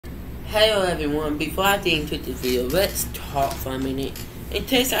Hello everyone, before I get into this video, let's talk for a minute. In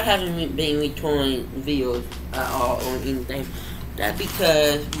case I haven't been recording videos at all or anything, that's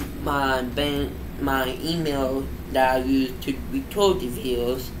because my email that I use to record the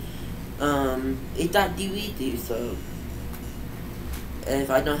videos, it got deleted, so if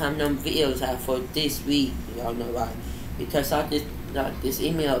I don't have no videos out for this week, y'all know why. Because I just got this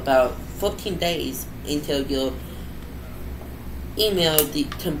email about 14 days until your email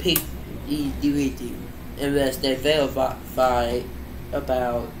completely deleted unless they verify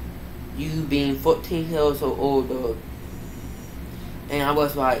about you being 14 years or older. And I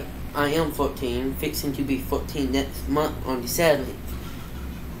was like, I am 14, fixing to be 14 next month on the 7th.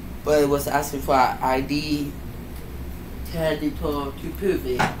 But it was asking for an ID tag to prove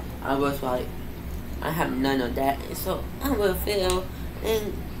it. I was like, I have none of that, and so I will fail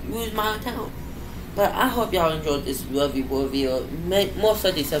and lose my account. But I hope y'all enjoyed this lovely video. Most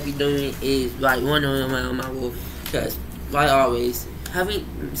of this I'll be doing is like running around my wolf, because like always,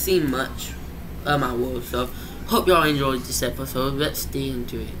 haven't seen much of my wolf. So hope y'all enjoyed this episode. Let's get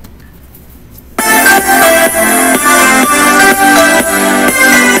into it.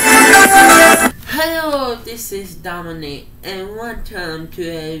 Hello, this is Dominic, and welcome to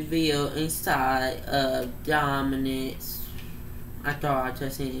a video inside of Dominick's. I thought I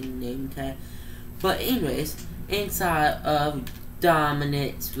just said name tag. But anyways, inside of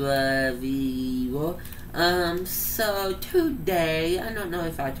Dominick's review. So today, I don't know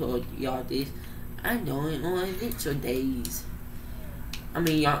if I told y'all this, I'm going on adventure days. I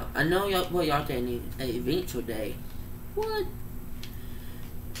mean, y'all, I know what y'all saying is an adventure day. What?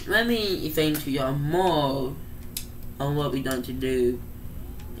 Let me explain to y'all more on what we going to do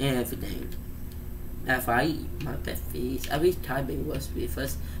and everything. After I eat my breakfast, I wish Ty Bill was with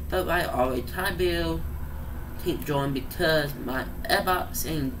us, but like always, Ty Bill can't join because my Xbox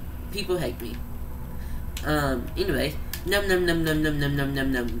and people hate me. Anyways, num.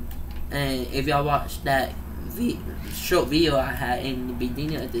 And if y'all watched that short video I had in the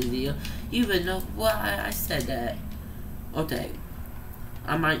beginning of this video, you would know why I said that. Okay,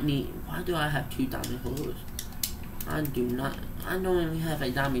 I might need. Why do I have 2 diamond holes? I do not. I don't even have a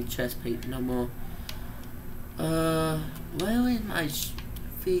diamond chest plate no more. Where is my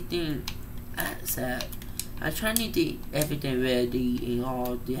freaking axe at? I try to get everything ready and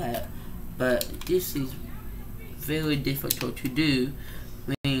all that, but this is very difficult to do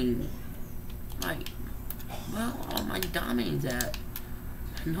when, like, where are all my diamonds at?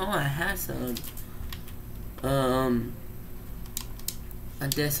 I know I had some. I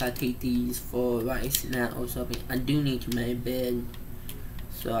guess I take these for like snack or something. I do need to make a bed,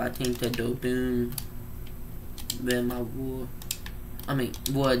 so I think the dope with my wood. I mean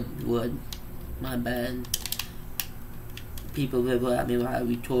wood. My bad. People will look at me while I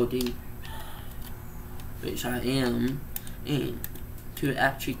recording, which I am, and to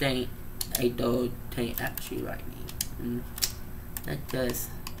actually think a dog can't actually write me. That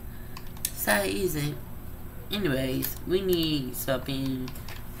just sad isn't. Anyways, we need something,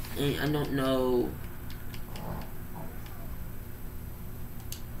 and I don't know.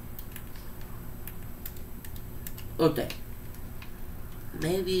 Okay,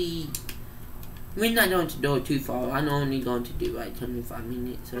 maybe we're not going to go too far. I'm only going to do like 25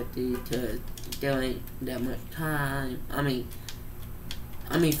 minutes or because there ain't that much time. I mean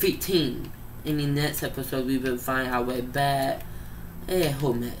 15. In the next episode, we will find our way back. Hey,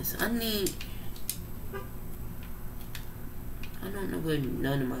 whole mess. I don't know where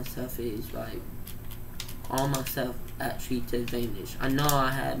none of my stuff is. Like, all my stuff actually to vanish. I know I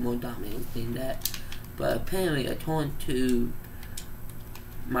had more diamonds than that, but apparently according to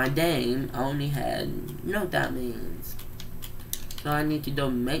my game, I only had no diamonds. So I need to go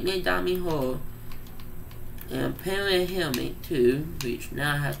make me a diamond hole, and apparently a helmet too, which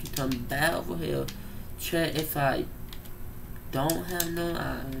now I have to come back over here, check if I don't have no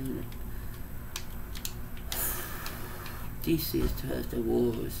iron. This is just the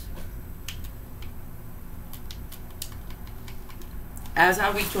wars. As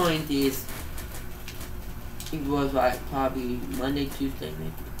I rejoined this, it was like probably Monday, Tuesday,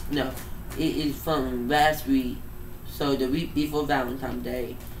 maybe. No, it is from last week. So the week before Valentine's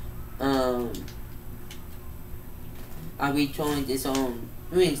Day. I rejoined this on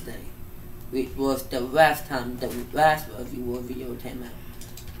Wednesday, which was the last time the last review video came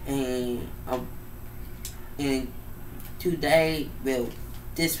out. And today, well,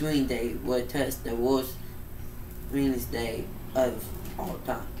 this Wednesday will touch the worst Wednesday of all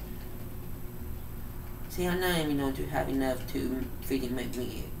time. See, I'm not even going to have enough to freaking make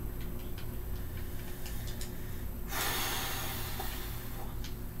me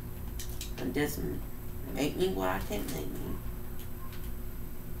and just make me what I can make me,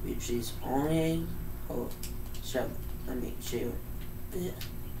 which is only chill. Yeah.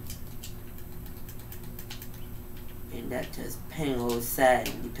 And that just painful, sad,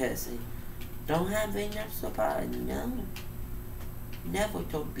 and depressing. Don't have enough supply, no. Never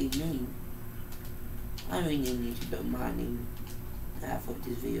don't be me. I really need to do mining for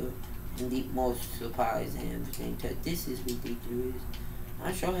this video and need more supplies and everything, cause this is ridiculous.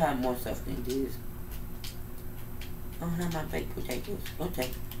 I sure have more stuff than this. I don't have my baked potatoes.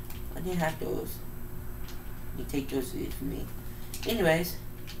 Okay. I didn't have those. You take those with me. Anyways,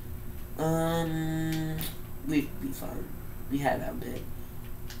 we'll be fine. We have our bed.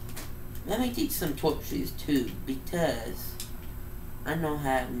 Let me teach some torches too, because I don't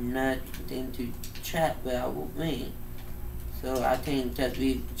have nothing to chat well with me. So I think that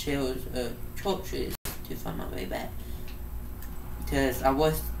we chose torches to find my way back. Because I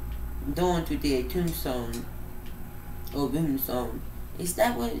was going to the tombstone or roomstone. Is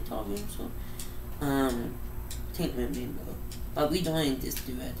that what it's called, roomstone? Can't remember. But we doing this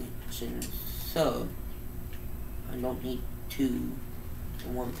direction, so I don't need 2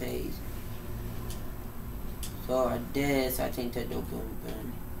 in one page. So I guess I think that they'll boom.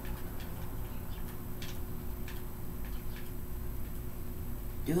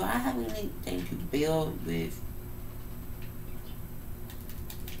 Do I have anything to build with?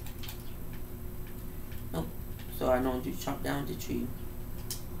 Nope. So I don't do chop down the tree.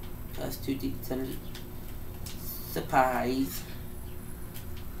 Just to do some supplies.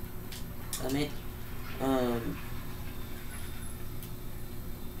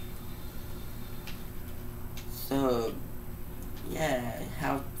 So yeah,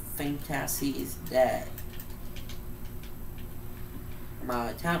 how fantastic is that?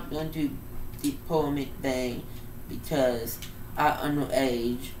 My top going to deployment thing because I'm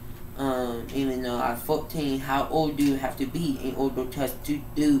underage. Even though I'm 14, how old do you have to be in order to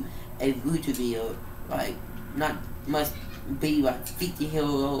do a YouTube video? Like, not must be like 50 years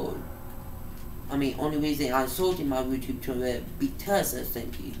old. I mean, only reason I sold in my YouTube channel because of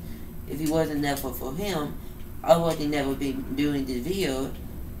Stinky. If it wasn't never for him, I would have never been doing this video,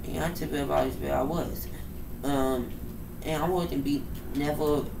 and I just realized where I was. And I wouldn't be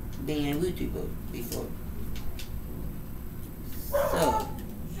never being a YouTuber before. So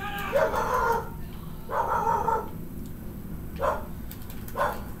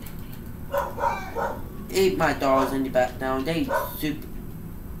ate my dogs in the background. They super.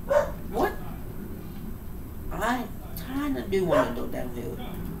 What? I kinda do wanna go downhill.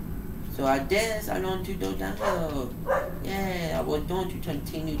 So I guess I don't to go downhill. Yeah, I was going to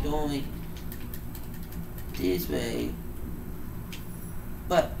continue going this way.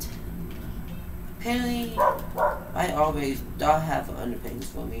 But apparently I always don't have underpinnings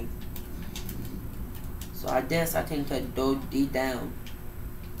for me. So I guess I think I go deep down.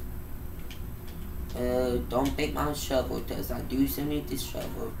 Don't take my shovel because I do still need this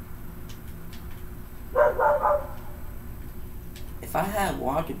shovel. If I had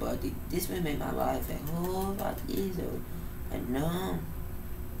water buddy, this would make my life a whole lot easier. And no,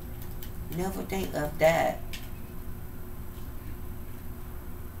 never think of that.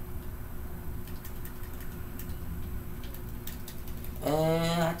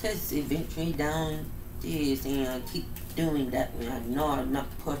 I just eventually down this and I keep doing that when I know I'm not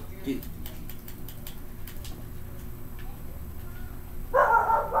supposed to.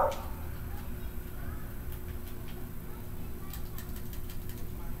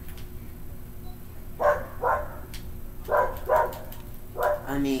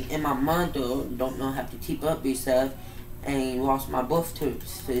 I mean, and my mom don't know how to keep up with stuff and lost my birth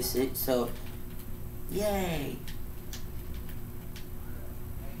certificate, so yay.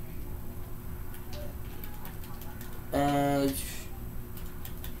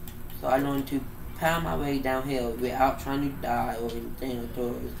 So I learned to pound my way downhill without trying to die or anything.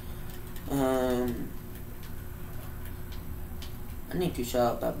 I need to shut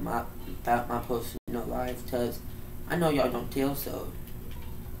up about my personal life, because I know y'all don't tell, so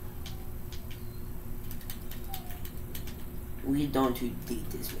we don't do deep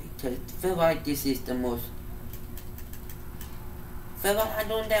this way. Cause I feel like this is the most. Feel like I'm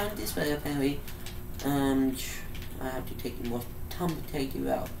going down this way apparently. I have to take the most time to take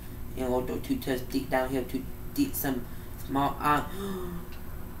you out in order to just dig down here to dig some small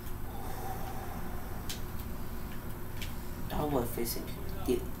that was fishing to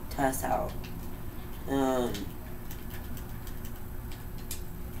get test out.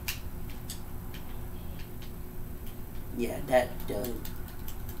 Yeah, that does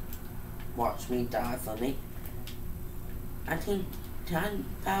watch me die from it. I think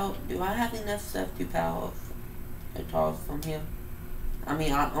do I have enough stuff to power off the toss from here? I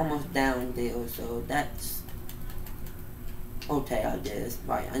mean, I'm almost down there, so that's okay, I guess.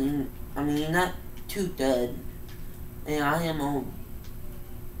 Right, I mean, not too dead. And I am on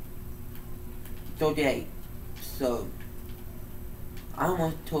 38, so I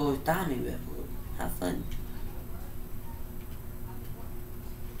almost towards diamond level. Have fun.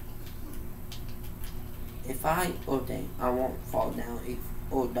 If I won't fall down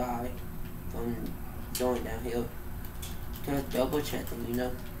or die from going downhill. Just double checking, you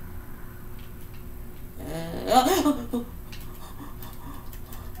know.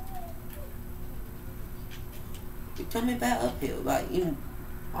 You tell me back uphill, like you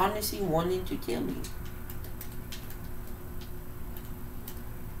honestly wanting to kill me.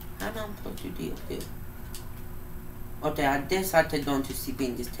 How am I supposed to do uphill? Okay, I decided not to sleep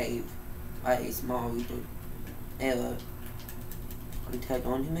in this cave. Like a small little error. Until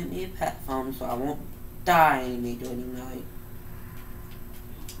don't make me a platform so I won't die in the middle of the night.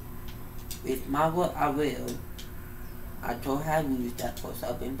 With my work I will. I told her I use that for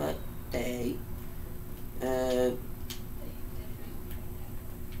something, but they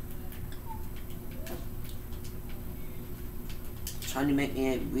trying to make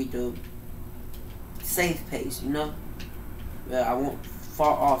me with the safe pace, you know? Where I won't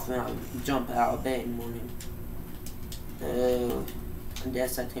fall off when I jump out of bed in the morning. I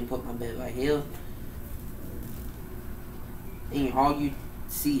guess I can put my bed right here. And all you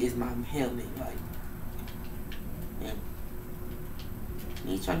see is my helmet, like. Yeah.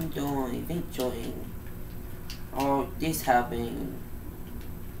 Me trying to do eventually. All this happening.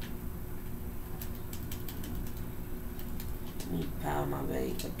 I need to power my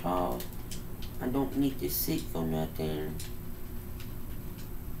way at all. I don't need to sit for nothing.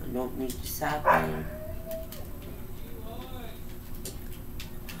 I don't need to sapling.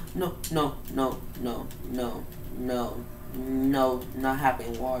 No, no, no, no, no, no, no, not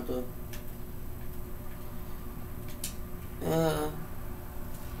having water.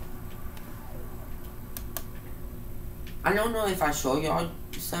 I don't know if I show y'all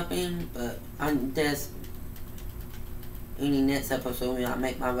something, but there's any next episode when I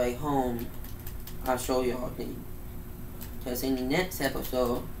make my way home, I'll show y'all things. Because in the next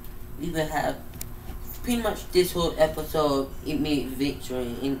episode, we will have pretty much this whole episode, it means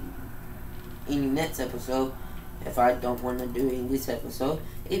victory. In the next episode, if I don't want to do it in this episode,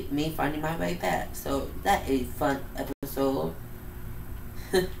 it means finding my way back. So that is a fun episode.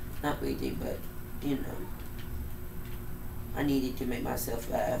 Not really, but you know, I needed to make myself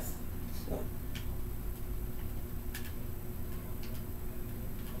laugh. So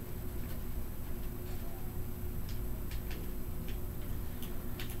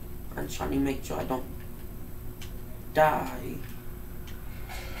I'm trying to make sure I don't die.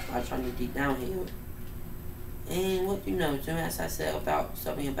 I'm trying to get down here. And what you know, soon as I said about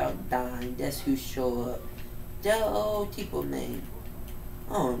something about dying, that's who showed up. The old people man.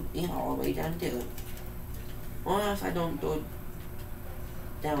 Oh, you know, all the way down there. Or if I don't go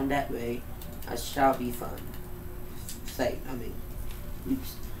down that way, I shall be fine. Safe, I mean.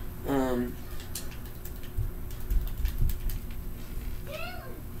 Oops.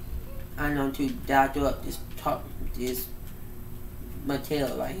 I know to gather up this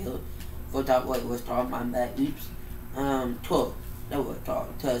material right here. For that what it was called, my bad, oops. Tool, that was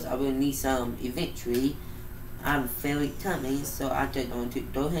called, because I will need some eventually. I'm fairly tummy, so I just going to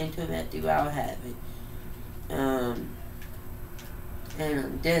go ahead and turn that through I'll have it.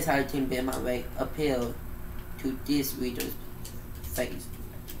 And that's how I can build my way uphill to this reader's face.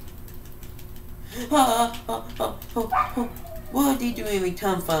 Where did you even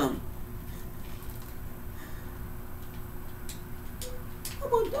come from? Oh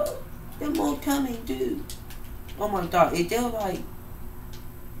my god, there's more coming, dude. Oh my god, is there like...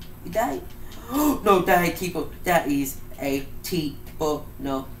 Is that... No, that ain't keeper. That is a T-book.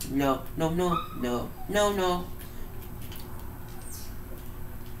 No, no, no, no, no, no, no.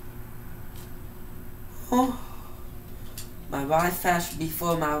 Oh. My life flashed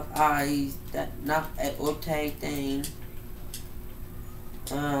before my eyes. That not an okay thing.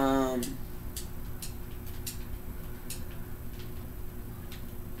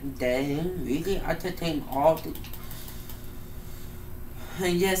 Dang, really? I just think all the...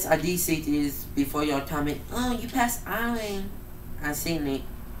 And yes, I did see this before y'all comment. Oh, you passed island. I seen it.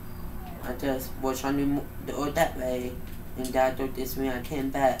 I just was trying to go that way. And that go this way, I came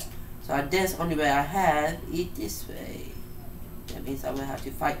back. So I guess only way I have is this way. That means I will have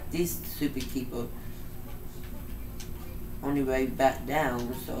to fight this super keeper. Only way back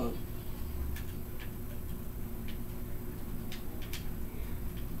down, so...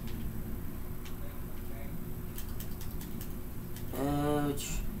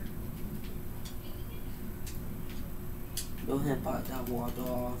 go ahead and part that water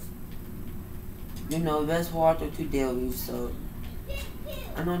off. You know, there's water to deal with, so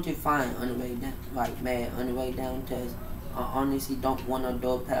I know to find on the way down, like man, on the way down, because I honestly don't want to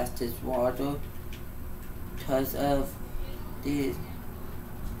go past this water because of this.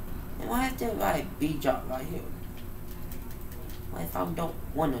 And why is there like B drop right here? What if I don't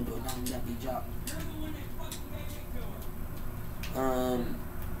want to go down that B drop?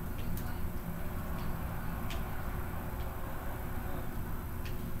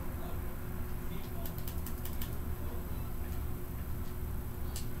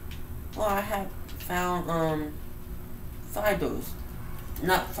 Well, I have found fighters,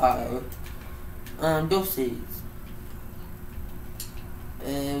 not fire, doses.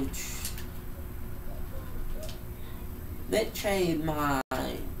 Let's trade my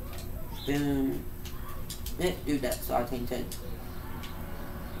boom. Let's do that so I can take.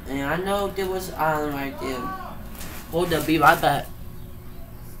 And I know there was an island right there. Hold up, be right back.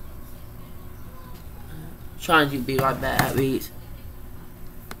 Trying to be right back at least.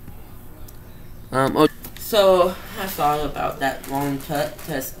 So I thought about that long cut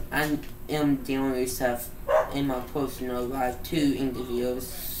because I am dealing with stuff in my personal life too in the videos.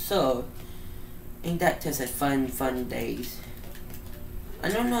 So ain't that just a fun days.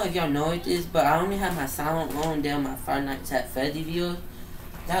 I don't know if y'all know it is, but I only have my sound on down my Five Nights at Freddy videos.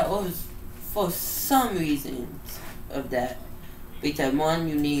 That was for some reasons of that. Because one,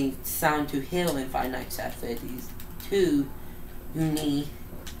 you need sound to heal in Five Nights at Freddy's. Two, you need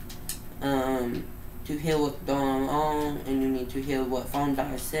to hear what's going on, and you need to hear what phone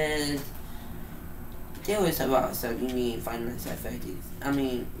dial says. There is a lot of stuff you need in Five Nights at Freddy's. I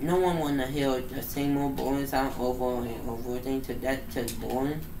mean, no one wanna hear the same old boring sound over and over again, so that's just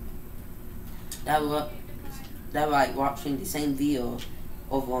boring. That like watching the same video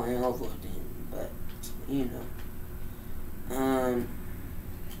over and over again, but you know.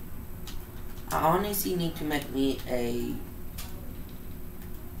 I honestly need to make me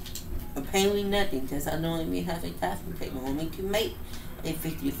apparently nothing, because I don't even have a crafting table on me to make a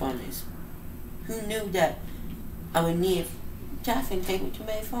 50 furnace. Who knew that I would need a crafting table to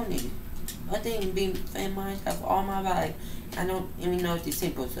make a furnace? I didn't be in Minecraft all my life. I don't even know the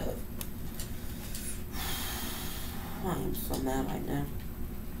simple stuff. I am so mad right now.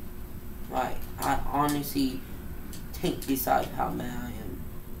 Like, I honestly can't decide how mad I am.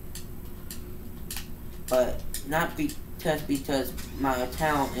 But not just because my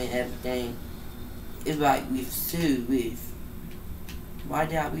account and everything is like with Sue with. Why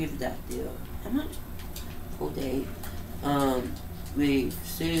did I leave that there? How much? Whole day. With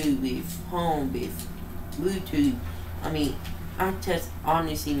Sue, with home, with YouTube. I mean, I just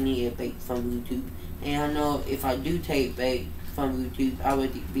honestly need a bait from YouTube. And I know if I do take bait from YouTube, I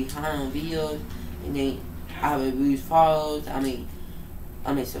would be behind on videos, and then I would lose followers. I mean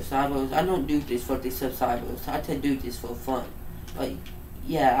subscribers. I don't do this for the subscribers. I just do this for fun. But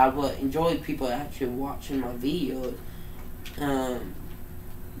yeah, I would enjoy people actually watching my videos.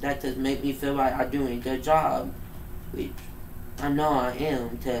 That just make me feel like I'm doing a good job, which I know I am,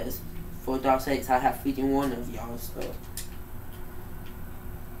 because for God's sakes, I have 51 of y'all, so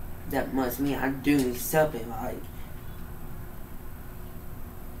that must mean I'm doing something right.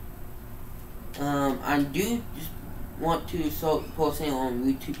 I do just want to start posting on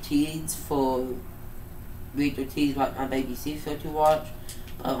YouTube Tees for YouTube Tees like my baby sister to watch.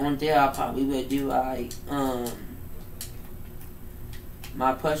 On there, I probably will do like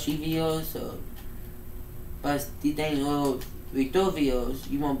my plushie videos. So, but the thing is, with those videos,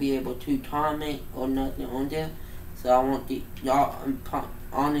 you won't be able to comment or nothing on there. So I want y'all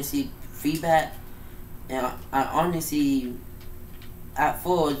honestly feedback, and I honestly at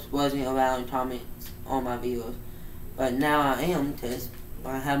first wasn't allowing comments on my videos, but now I am, because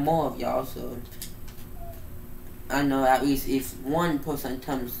I have more of y'all. So I know at least if one person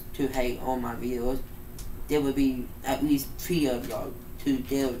comes to hate on my videos, there will be at least 3 of y'all to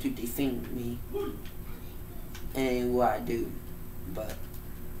dare to defend me and what I do. But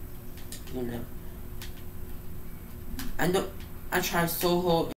you know, I try so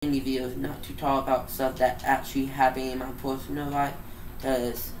hard in the videos not to talk about stuff that actually happened in my personal life,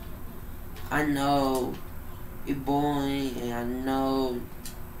 because I know it's boring, and I know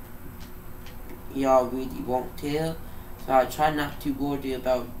y'all really won't tell. So I try not to worry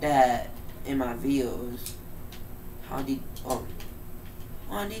about that in my videos. Why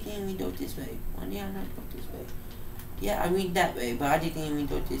didn't we go this way? Why did I not go this way? Yeah, I went that way, but I didn't even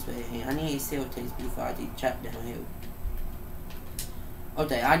go this way. And I need a sail taste before I did chop downhill.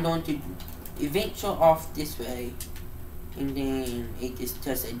 Okay, I'm going to venture off this way, and then it is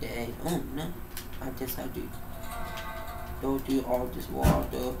just a day. Oh no, I just have to. go through all this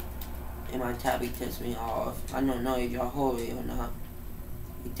water and my tablet takes me off. I don't know if y'all hold it or not.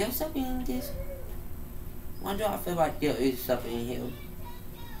 Is there something in this? Why do I feel like there is something in here?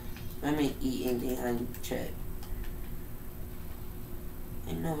 Let me eat anything and check.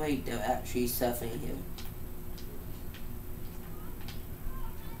 Ain't no way there actually stuff in here.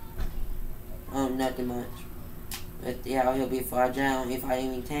 Oh, nothing much. Let's see how he'll be before I drown if I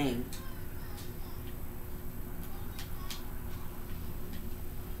even tame.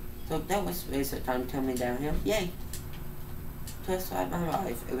 So that was a waste of time coming down here. Yay! Just like my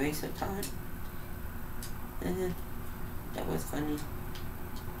life, a waste of time. That was funny.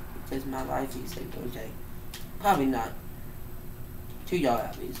 Because my life is a okay. Probably not. To y'all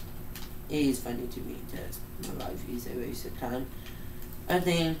at least. It is funny to me because my life is a waste of time. I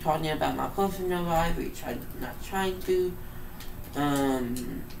think talking about my personal life, which I'm not trying to.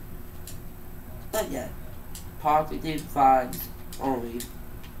 But yeah. Positive vibes only.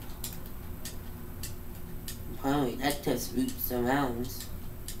 Apparently that just roots around.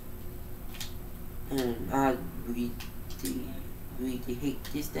 I really hate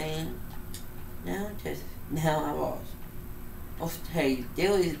this thing. Now I lost. Okay,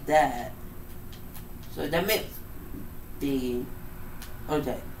 there is that. So that makes the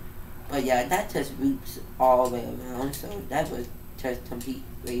okay. But yeah, that just roots all the way around, so that was just complete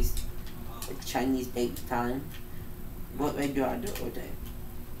waste of Chinese date time. What way do I do? Okay.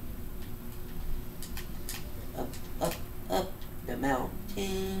 Up the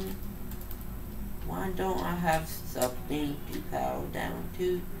mountain. Why don't I have something to power down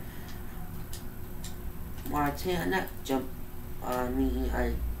to? Why can't I not jump? I mean,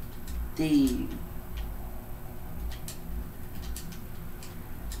 I did.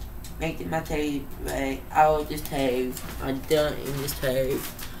 Making my tape, right? I was this tape. I'm done in this tape.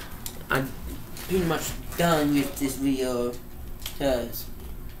 I'm pretty much done with this video because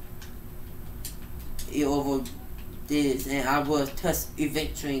it over this, and I was just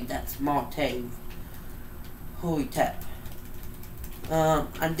eventually that small tape. Holy tap.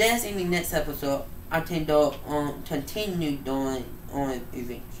 And then in the next episode, I can do continue doing on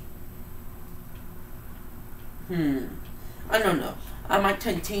events. I don't know. I might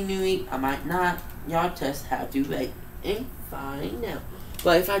continue it, I might not. Y'all just have to wait and find out.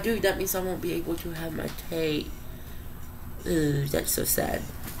 But if I do, that means I won't be able to have my tape. That's so sad.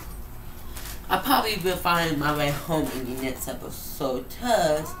 I probably will find my way home in the next episode,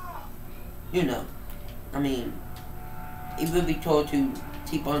 cause, you know, I mean, it will be told to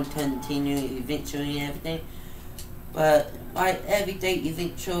keep on continuing eventually and everything. But like every day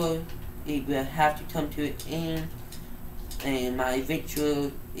eventually, it will have to come to an end. And my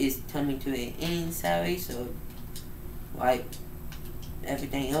eventual is coming to an end, sorry, so like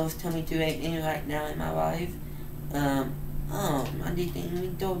everything else coming to an end right now in my life. I didn't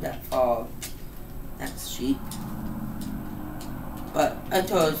even go that far. That's cheap. But I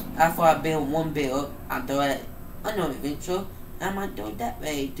told after I build one build, I do it another eventual. I might do it that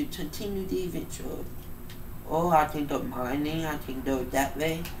way to continue the eventual. Or I can do mining, I can do it that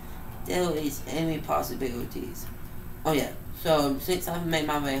way. There is any possibilities. Oh yeah, so since I've made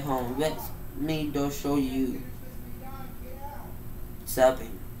my way home, let me go show you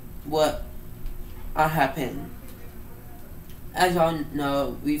something. What happened. As y'all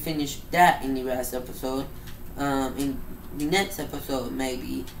know, we finished that in the last episode. In the next episode,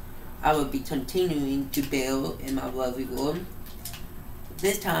 maybe, I will be continuing to build in my lovely room.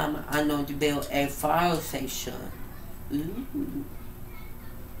 This time, I'm going to build a fire station. Ooh.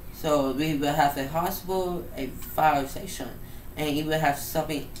 So we will have a hospital, a fire station, and it will have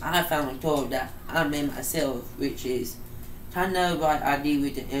something I found a tool that I made myself, which is kind of what I did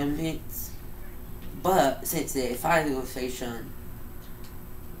with the ambulance. But since it's a fire station,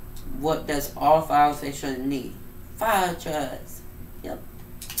 what does all fire stations need? Fire trucks. Yep.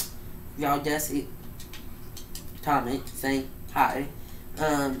 Y'all just comment saying hi.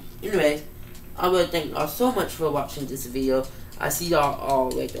 Anyways, I would thank y'all so much for watching this video. I see y'all all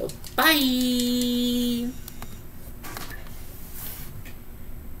later. Bye!